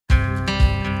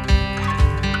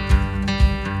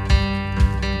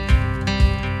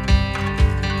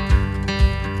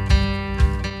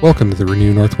Welcome to the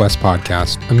Renew Northwest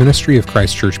podcast, a ministry of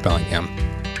Christ Church Bellingham.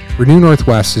 Renew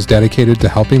Northwest is dedicated to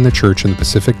helping the church in the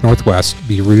Pacific Northwest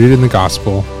be rooted in the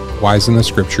gospel, wise in the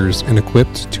scriptures, and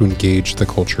equipped to engage the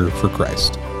culture for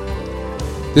Christ.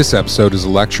 This episode is a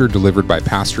lecture delivered by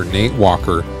Pastor Nate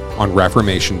Walker on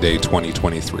Reformation Day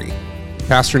 2023.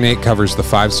 Pastor Nate covers the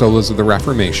 5 solas of the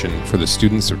Reformation for the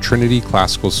students of Trinity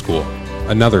Classical School,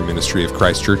 another ministry of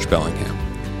Christ Church Bellingham.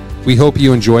 We hope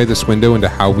you enjoy this window into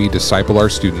how we disciple our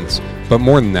students, but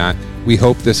more than that, we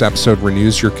hope this episode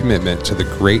renews your commitment to the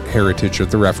great heritage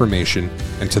of the Reformation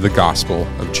and to the gospel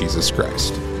of Jesus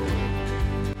Christ.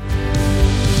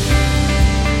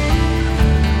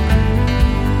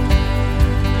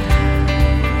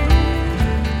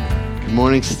 Good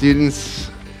morning, students.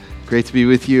 Great to be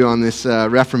with you on this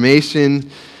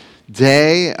Reformation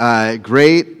Day.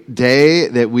 Great day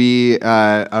that we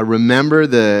remember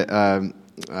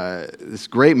this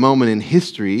great moment in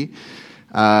history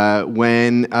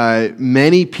when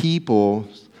many people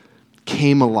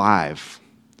came alive.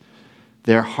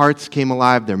 Their hearts came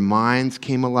alive, their minds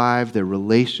came alive, their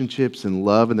relationships and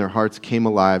love in their hearts came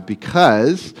alive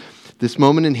because this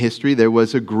moment in history there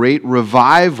was a great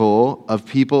revival of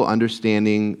people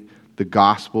understanding the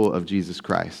gospel of Jesus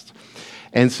Christ.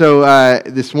 And so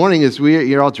this morning, as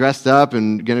you're all dressed up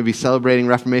and going to be celebrating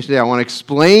Reformation Day, I want to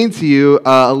explain to you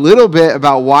a little bit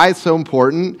about why it's so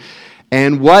important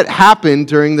and what happened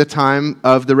during the time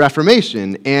of the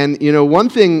Reformation. And, you know,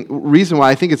 reason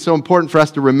why I think it's so important for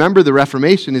us to remember the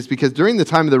Reformation is because during the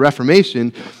time of the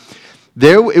Reformation,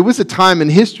 it was a time in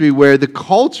history where the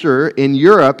culture in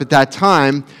Europe at that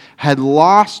time had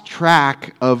lost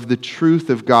track of the truth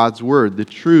of God's Word, the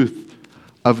truth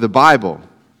of the Bible.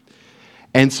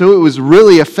 And so it was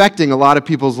really affecting a lot of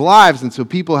people's lives, and so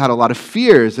people had a lot of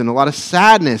fears and a lot of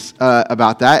sadness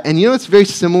about that. And you know, it's very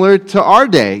similar to our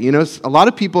day. You know, a lot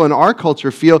of people in our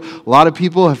culture feel a lot of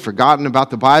people have forgotten about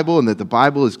the Bible and that the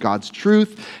Bible is God's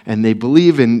truth, and they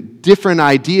believe in different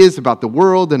ideas about the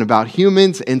world and about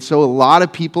humans, and so a lot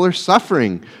of people are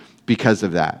suffering because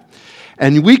of that.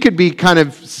 And we could be kind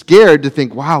of scared to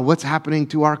think, wow, what's happening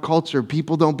to our culture?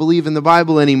 People don't believe in the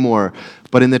Bible anymore.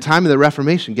 But in the time of the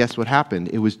Reformation, guess what happened?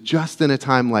 It was just in a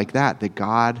time like that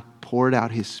God poured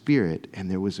out His Spirit, and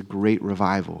there was a great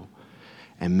revival.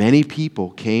 And many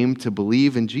people came to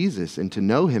believe in Jesus and to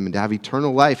know Him and to have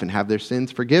eternal life and have their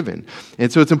sins forgiven.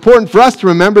 And so it's important for us to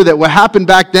remember that what happened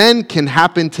back then can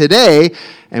happen today,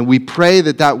 and we pray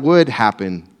that that would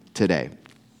happen today.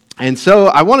 And so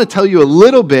I want to tell you a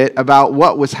little bit about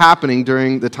what was happening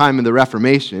during the time of the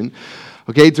Reformation.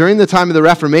 Okay, during the time of the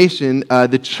Reformation,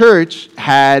 the church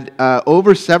had,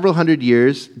 over several hundred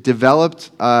years,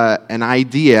 developed an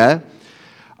idea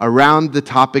around the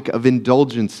topic of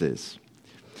indulgences.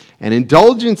 And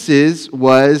indulgences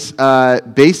was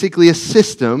basically a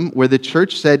system where the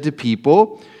church said to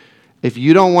people, if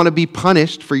you don't want to be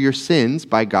punished for your sins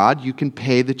by God, you can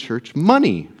pay the church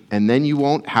money. And then you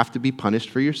won't have to be punished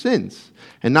for your sins.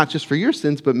 And not just for your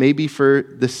sins, but maybe for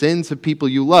the sins of people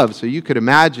you love. So you could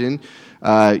imagine,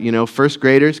 first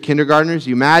graders, kindergartners,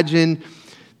 you imagine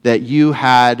that you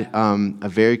had a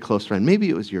very close friend. Maybe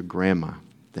it was your grandma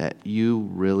that you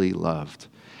really loved.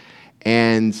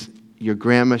 And your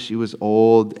grandma, she was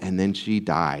old, and then she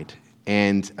died.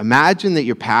 And imagine that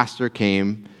your pastor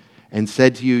came and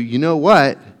said to you, you know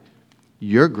what?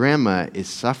 Your grandma is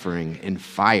suffering in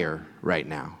fire right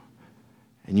now.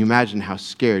 And you imagine how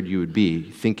scared you would be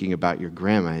thinking about your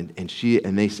grandma,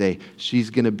 and they say, she's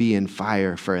going to be in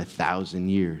fire for 1,000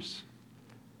 years.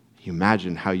 You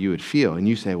imagine how you would feel. And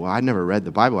you say, well, I never read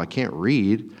the Bible. I can't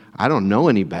read. I don't know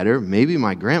any better. Maybe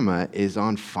my grandma is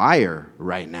on fire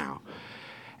right now.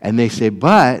 And they say,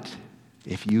 but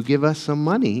if you give us some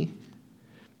money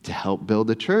to help build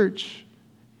a church,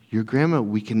 your grandma,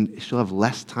 she'll have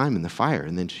less time in the fire,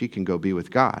 and then she can go be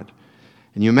with God.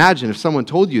 And you imagine if someone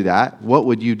told you that, what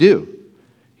would you do?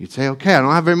 You'd say, okay, I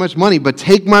don't have very much money, but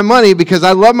take my money because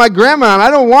I love my grandma and I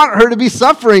don't want her to be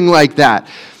suffering like that.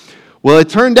 Well, it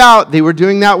turned out they were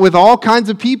doing that with all kinds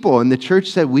of people. And the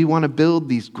church said, we want to build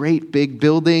these great big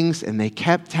buildings. And they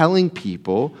kept telling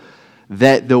people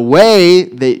that the way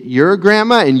that your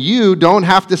grandma and you don't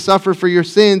have to suffer for your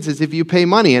sins is if you pay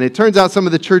money. And it turns out some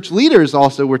of the church leaders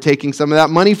also were taking some of that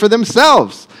money for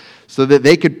themselves, so that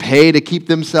they could pay to keep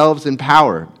themselves in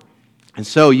power. And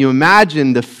so you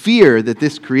imagine the fear that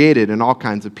this created in all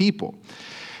kinds of people.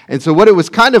 And so what it was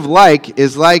kind of like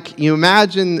is like, you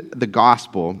imagine the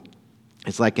gospel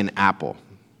is like an apple.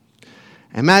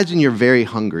 Imagine you're very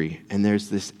hungry and there's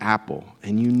this apple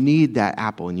and you need that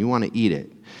apple and you want to eat it.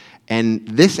 And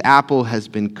this apple has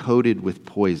been coated with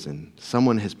poison.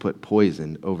 Someone has put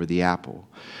poison over the apple.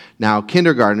 Now,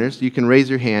 kindergartners, you can raise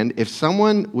your hand. If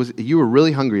you were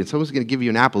really hungry and someone was going to give you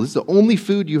an apple, this is the only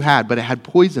food you had, but it had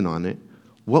poison on it,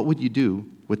 what would you do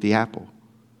with the apple?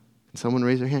 Can someone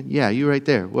raise their hand? Yeah, you right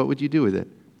there. What would you do with it?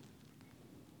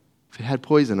 If it had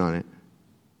poison on it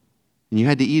and you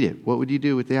had to eat it, what would you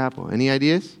do with the apple? Any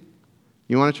ideas?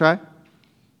 You want to try?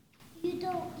 You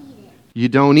don't eat it. You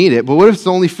don't eat it. But what if it's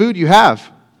the only food you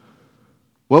have?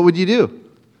 What would you do?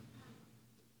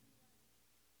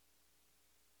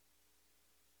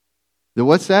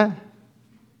 What's that?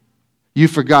 You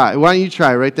forgot. Why don't you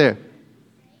try right there?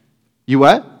 You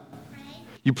what? Pray.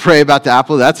 You pray about the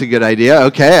apple? That's a good idea.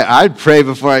 Okay, I'd pray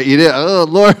before I eat it. Oh,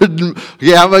 Lord.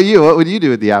 Okay, how about you? What would you do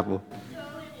with the apple? Throw it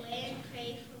away and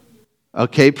pray for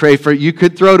Okay, pray for it. You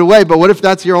could throw it away, but what if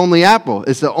that's your only apple?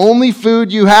 It's the only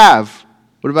food you have.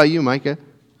 What about you, Micah?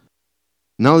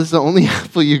 No, this is the only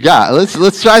apple you got.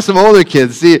 Let's try some older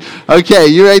kids. See, okay,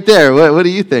 you right there. What do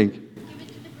you think? Give it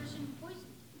to the person who poisoned.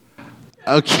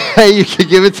 Okay, you can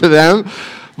give it to them.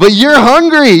 But you're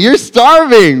hungry. You're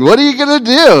starving. What are you going to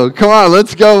do? Come on,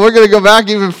 let's go. We're going to go back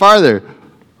even farther.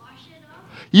 Wash it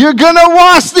off. You're going to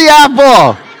wash the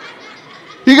apple.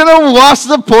 You're going to wash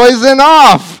the poison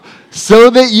off so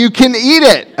that you can eat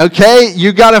it, okay?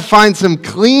 You got to find some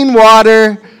clean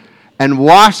water and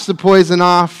wash the poison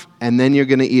off, and then you're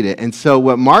going to eat it. And so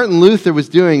what Martin Luther was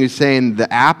doing is saying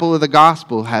the apple of the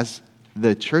gospel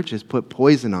the church has put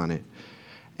poison on it,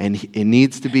 and it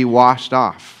needs to be washed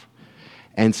off.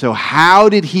 And so how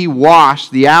did he wash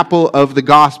the apple of the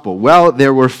gospel? Well,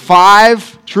 there were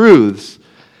 5 truths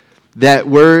that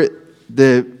were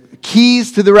the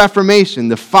keys to the Reformation,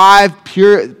 the 5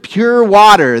 pure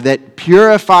water that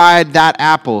purified that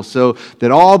apple so that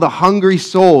all the hungry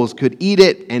souls could eat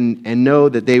it and know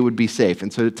that they would be safe.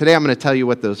 And so today I'm going to tell you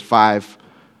what those 5,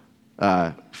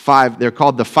 they're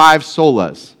called the 5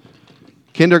 Solas.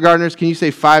 Kindergartners, can you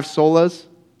say 5 Solas?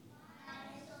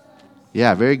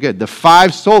 Yeah, very good. The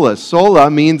 5 solas. Sola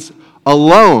means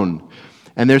alone.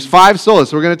 And there's 5 solas.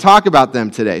 So we're going to talk about them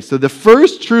today. So the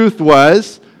first truth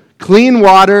was, clean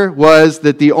water was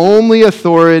that the only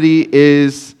authority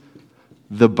is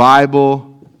the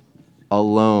Bible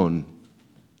alone.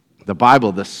 The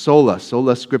Bible, the sola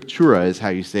scriptura is how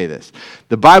you say this.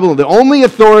 The Bible, the only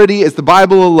authority is the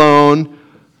Bible alone,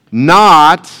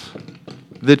 not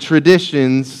the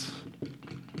traditions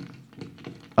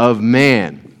of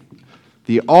man.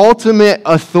 The ultimate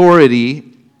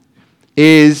authority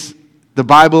is the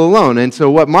Bible alone. And so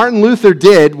what Martin Luther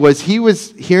did was he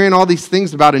was hearing all these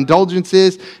things about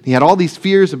indulgences. He had all these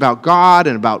fears about God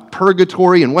and about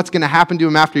purgatory and what's going to happen to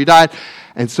him after he died.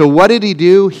 And so what did he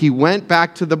do? He went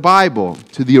back to the Bible,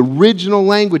 to the original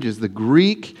languages, the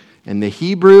Greek and the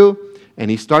Hebrew, and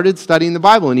he started studying the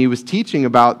Bible. And he was teaching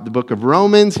about the book of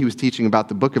Romans. He was teaching about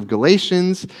the book of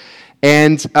Galatians.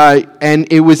 And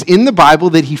it was in the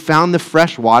Bible that he found the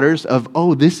fresh waters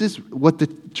of, this is what the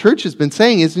church has been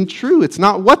saying isn't true. It's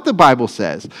not what the Bible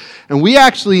says. And we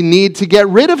actually need to get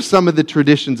rid of some of the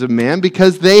traditions of man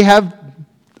because they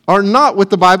are not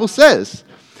what the Bible says.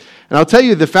 And I'll tell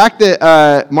you, the fact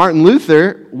that Martin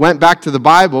Luther went back to the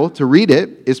Bible to read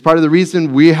it is part of the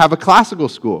reason we have a classical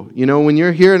school. You know, when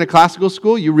you're here in a classical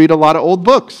school, you read a lot of old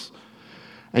books.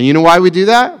 And you know why we do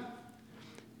that?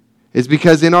 Is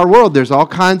because in our world, there's all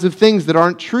kinds of things that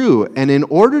aren't true. And in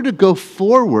order to go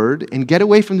forward and get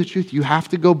away from the truth, you have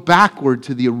to go backward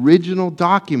to the original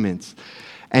documents.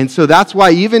 And so that's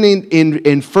why even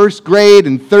in first grade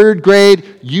and third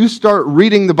grade, you start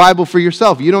reading the Bible for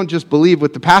yourself. You don't just believe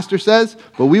what the pastor says,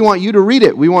 but we want you to read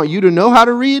it. We want you to know how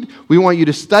to read. We want you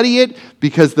to study it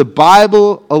because the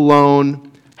Bible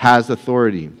alone has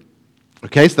authority.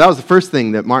 Okay, so that was the first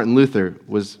thing that Martin Luther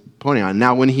was pointing on.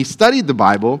 Now, when he studied the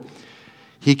Bible,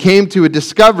 he came to a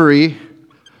discovery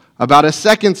about a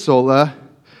second sola,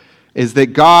 is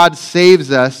that God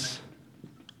saves us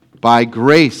by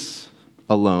grace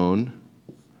alone,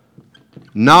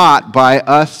 not by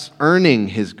us earning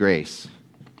his grace.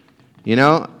 You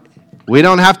know, we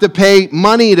don't have to pay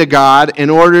money to God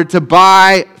in order to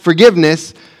buy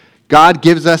forgiveness. God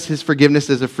gives us his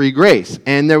forgiveness as a free grace.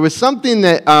 And there was something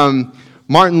that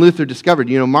Martin Luther discovered.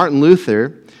 You know, Martin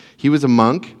Luther, he was a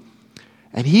monk,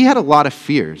 and he had a lot of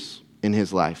fears in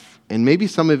his life. And maybe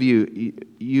some of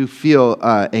you feel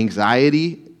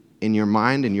anxiety in your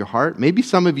mind and your heart. Maybe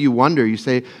some of you wonder, you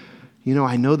say, you know,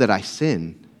 I know that I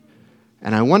sin.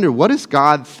 And I wonder, what does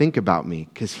God think about me?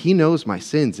 Because he knows my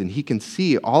sins, and he can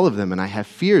see all of them. And I have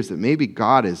fears that maybe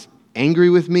God is angry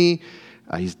with me.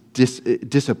 He's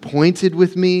disappointed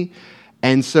with me.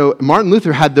 And so Martin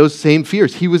Luther had those same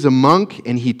fears. He was a monk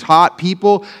and he taught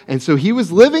people. And so he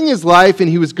was living his life and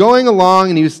he was going along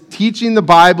and he was teaching the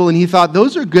Bible. And he thought,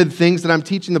 those are good things that I'm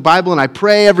teaching the Bible. And I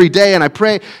pray every day and I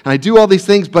pray and I do all these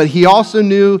things. But he also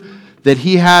knew that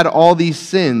he had all these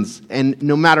sins. And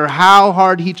no matter how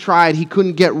hard he tried, he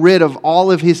couldn't get rid of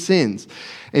all of his sins.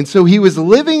 And so he was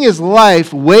living his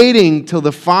life waiting till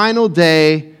the final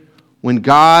day when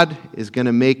God is going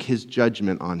to make his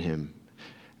judgment on him.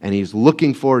 And he's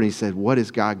looking forward, and he said, what is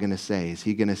God going to say? Is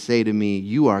he going to say to me,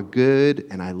 you are good,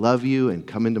 and I love you, and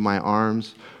come into my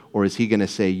arms? Or is he going to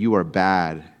say, you are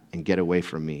bad, and get away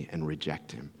from me, and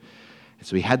reject him? And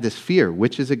so he had this fear,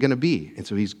 which is it going to be? And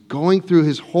so he's going through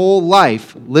his whole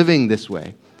life living this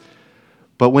way.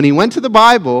 But when he went to the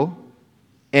Bible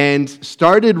and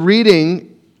started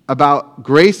reading about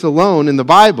grace alone in the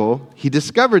Bible, he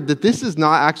discovered that this is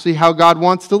not actually how God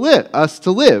wants us to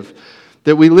live.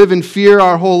 That we live in fear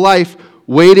our whole life,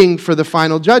 waiting for the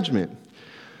final judgment.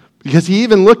 Because he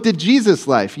even looked at Jesus'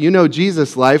 life. You know,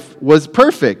 Jesus' life was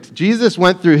perfect. Jesus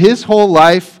went through his whole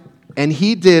life, and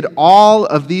he did all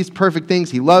of these perfect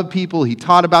things. He loved people. He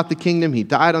taught about the kingdom. He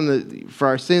died for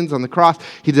our sins on the cross.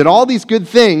 He did all these good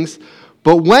things.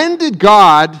 But when did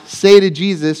God say to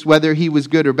Jesus whether he was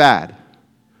good or bad?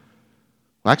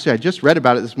 Well, actually, I just read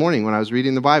about it this morning when I was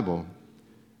reading the Bible.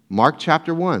 Mark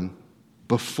chapter 1.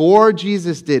 Before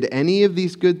Jesus did any of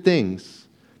these good things,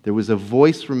 there was a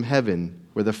voice from heaven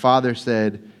where the Father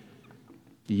said,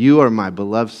 you are my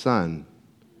beloved Son.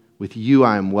 With you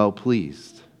I am well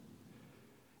pleased.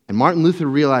 And Martin Luther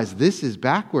realized this is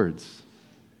backwards.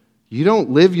 You don't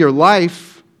live your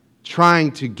life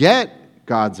trying to get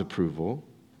God's approval.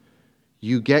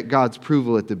 You get God's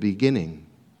approval at the beginning.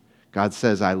 God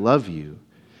says, I love you.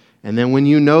 And then when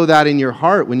you know that in your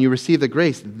heart, when you receive the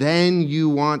grace, then you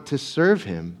want to serve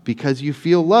him because you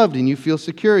feel loved and you feel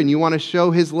secure and you want to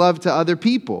show his love to other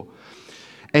people.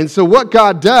 And so what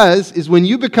God does is when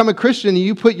you become a Christian and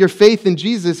you put your faith in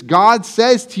Jesus, God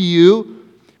says to you,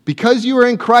 because you are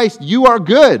in Christ, you are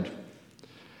good.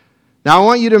 Now I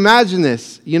want you to imagine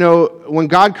this. You know, when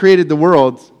God created the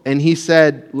world and he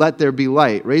said, let there be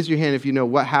light. Raise your hand if you know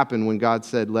what happened when God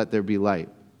said, let there be light.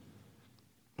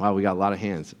 Wow, we got a lot of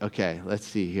hands. Okay, let's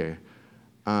see here.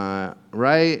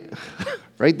 Right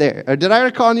there. Did I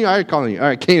already call on you? I already called on you. All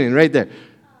right, Canaan, right there.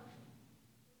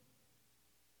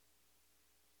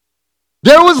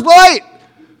 There was light.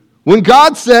 When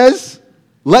God says,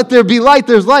 let there be light,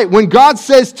 there's light. When God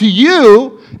says to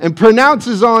you and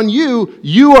pronounces on you,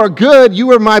 you are good,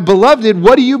 you are my beloved,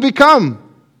 what do you become?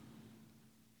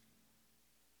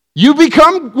 You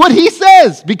become what he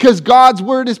says because God's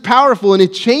word is powerful and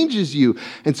it changes you.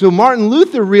 And so Martin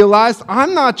Luther realized,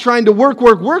 I'm not trying to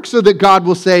work so that God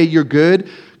will say you're good.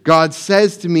 God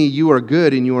says to me, you are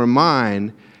good and you are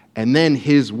mine. And then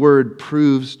his word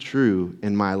proves true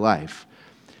in my life.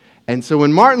 And so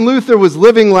when Martin Luther was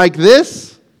living like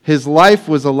this, his life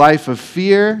was a life of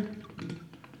fear.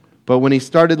 But when he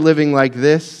started living like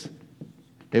this,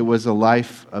 it was a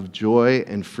life of joy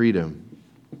and freedom.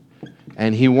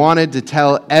 And he wanted to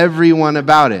tell everyone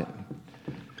about it.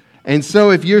 And so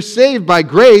if you're saved by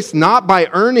grace, not by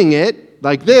earning it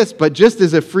like this, but just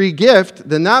as a free gift,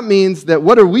 then that means that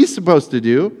what are we supposed to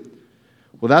do?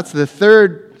 Well, that's the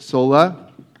third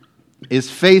sola,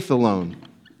 is faith alone.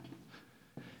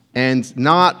 And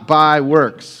not by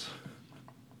works.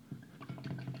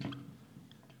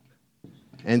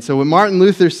 And so what Martin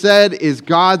Luther said is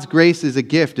God's grace is a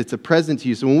gift. It's a present to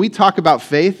you. So when we talk about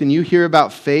faith and you hear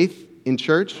about faith in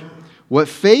church, what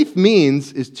faith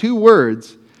means is two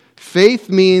words. Faith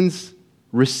means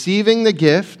receiving the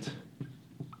gift.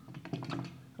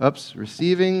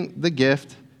 Receiving the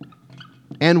gift.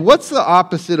 And what's the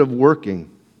opposite of working?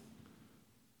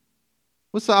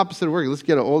 What's the opposite of working? Let's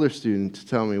get an older student to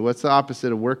tell me. What's the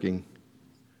opposite of working?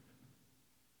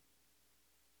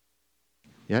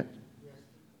 Yeah?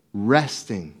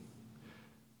 Resting.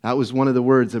 That was one of the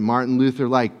words that Martin Luther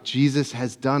liked. Jesus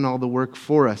has done all the work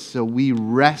for us, so we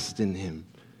rest in him.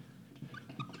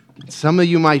 Some of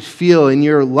you might feel in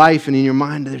your life and in your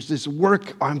mind, there's this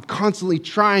work. I'm constantly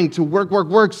trying to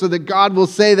work so that God will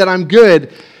say that I'm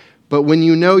good. But when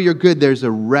you know you're good, there's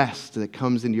a rest that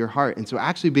comes into your heart. And so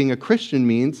actually being a Christian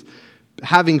means,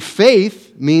 having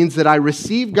faith means that I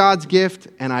receive God's gift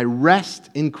and I rest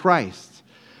in Christ.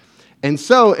 And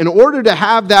so in order to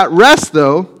have that rest,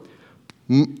 though,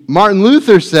 Martin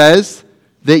Luther says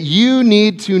that you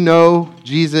need to know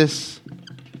Jesus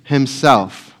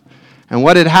himself. And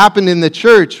what had happened in the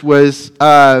church was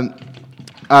that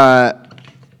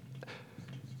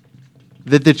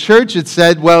the church had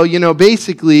said, well,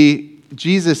 basically,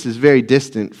 Jesus is very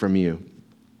distant from you.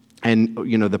 And,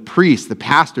 the priests, the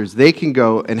pastors, they can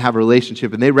go and have a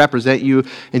relationship, and they represent you.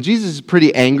 And Jesus is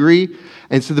pretty angry,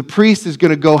 and so the priest is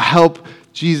going to go help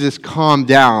Jesus calm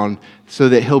down so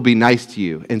that he'll be nice to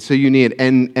you. And so you need,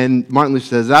 and Martin Luther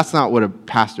says, that's not what a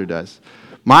pastor does.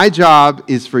 My job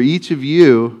is for each of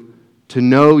you to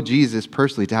know Jesus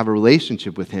personally, to have a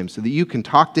relationship with him so that you can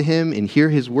talk to him and hear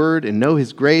his word and know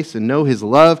his grace and know his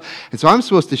love. And so I'm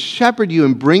supposed to shepherd you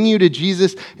and bring you to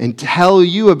Jesus and tell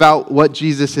you about what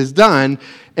Jesus has done,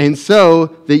 and so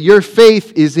that your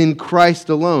faith is in Christ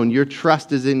alone. Your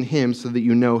trust is in him so that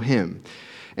you know him.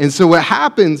 And so what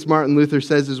happens, Martin Luther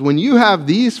says, is when you have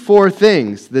these four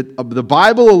things, that the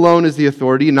Bible alone is the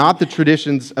authority, not the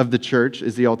traditions of the church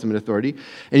is the ultimate authority,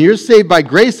 and you're saved by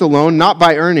grace alone, not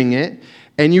by earning it,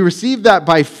 and you receive that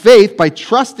by faith, by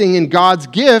trusting in God's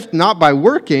gift, not by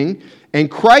working,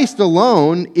 and Christ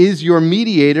alone is your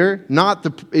mediator,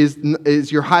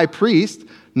 is your high priest,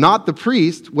 not the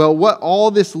priest. Well, what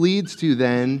all this leads to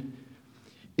then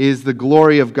is the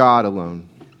glory of God alone.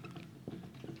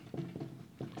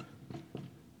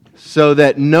 So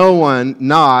that no one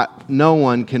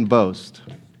can boast.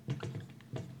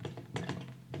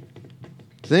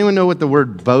 Does anyone know what the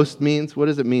word boast means? What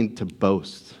does it mean to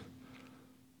boast?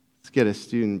 Let's get a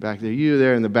student back there. You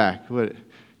there in the back. What?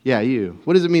 Yeah, you.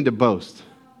 What does it mean to boast?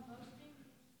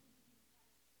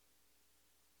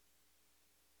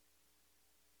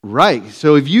 Right.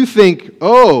 So if you think,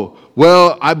 oh,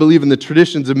 well, I believe in the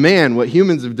traditions of man, what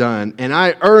humans have done, and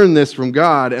I earned this from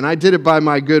God, and I did it by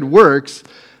my good works,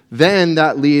 then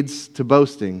that leads to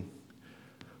boasting.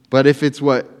 But if it's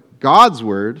what God's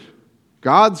word,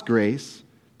 God's grace,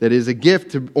 that is a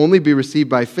gift to only be received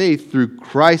by faith through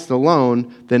Christ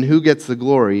alone, then who gets the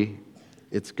glory?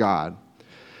 It's God.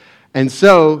 And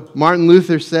so Martin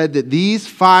Luther said that these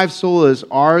 5 solas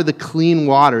are the clean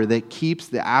water that keeps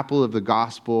the apple of the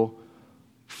gospel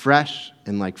fresh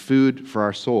and like food for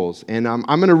our souls. And I'm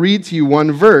going to read to you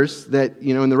one verse that,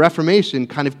 in the Reformation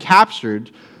kind of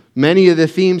captured many of the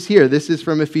themes here. This is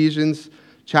from Ephesians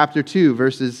chapter 2,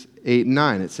 verses 8 and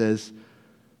 9. It says,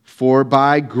 "For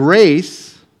by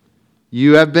grace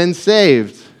you have been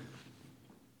saved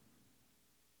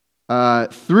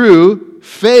through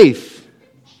faith."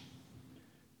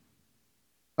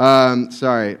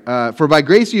 For by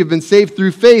grace you have been saved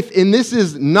through faith, and this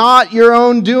is not your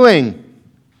own doing.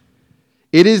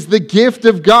 It is the gift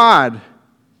of God,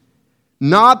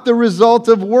 not the result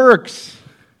of works,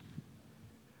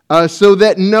 so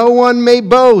that no one may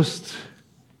boast.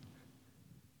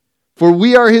 For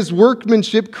we are his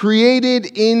workmanship,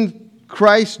 created in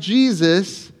Christ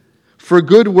Jesus for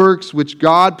good works, which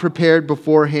God prepared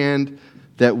beforehand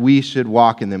that we should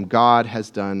walk in them. God has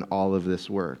done all of this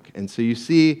work. And so you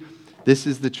see, this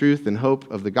is the truth and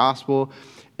hope of the gospel.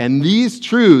 And these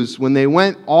truths, when they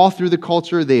went all through the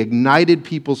culture, they ignited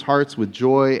people's hearts with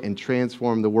joy and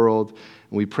transformed the world.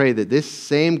 And we pray that this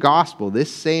same gospel,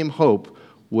 this same hope,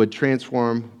 would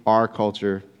transform our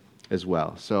culture as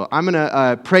well. So I'm going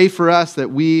to pray for us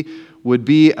that we would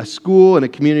be a school and a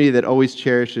community that always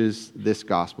cherishes this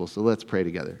gospel. So let's pray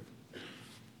together.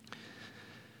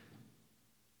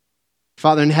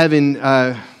 Father in heaven,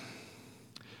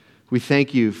 we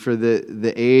thank you for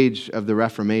the age of the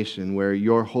Reformation, where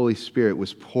your Holy Spirit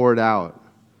was poured out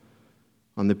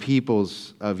on the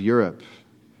peoples of Europe.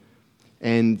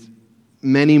 And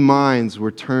many minds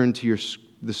were turned to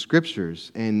the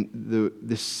Scriptures, and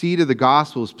the seed of the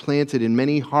gospel was planted in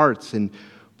many hearts and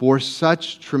bore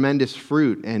such tremendous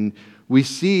fruit. And we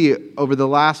see over the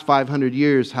last 500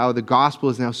 years how the gospel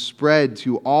is now spread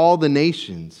to all the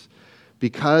nations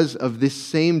because of this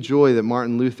same joy that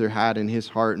Martin Luther had in his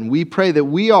heart. And we pray that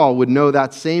we all would know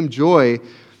that same joy,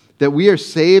 that we are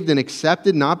saved and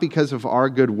accepted not because of our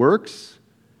good works,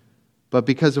 but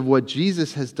because of what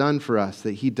Jesus has done for us,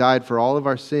 that he died for all of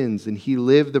our sins and he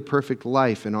lived the perfect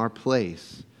life in our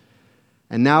place.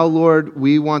 And now, Lord,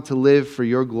 we want to live for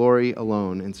your glory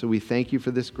alone. And so we thank you for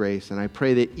this grace. And I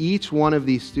pray that each one of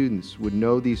these students would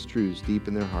know these truths deep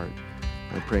in their heart.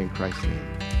 I pray in Christ's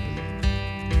name.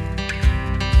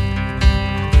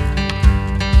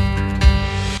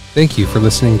 Thank you for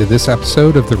listening to this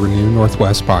episode of the Renew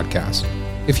Northwest podcast.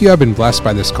 If you have been blessed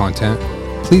by this content,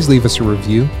 please leave us a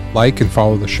review, like and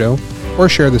follow the show, or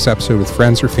share this episode with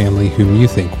friends or family whom you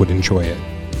think would enjoy it.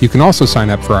 You can also sign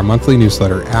up for our monthly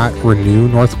newsletter at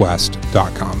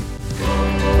renewnorthwest.com.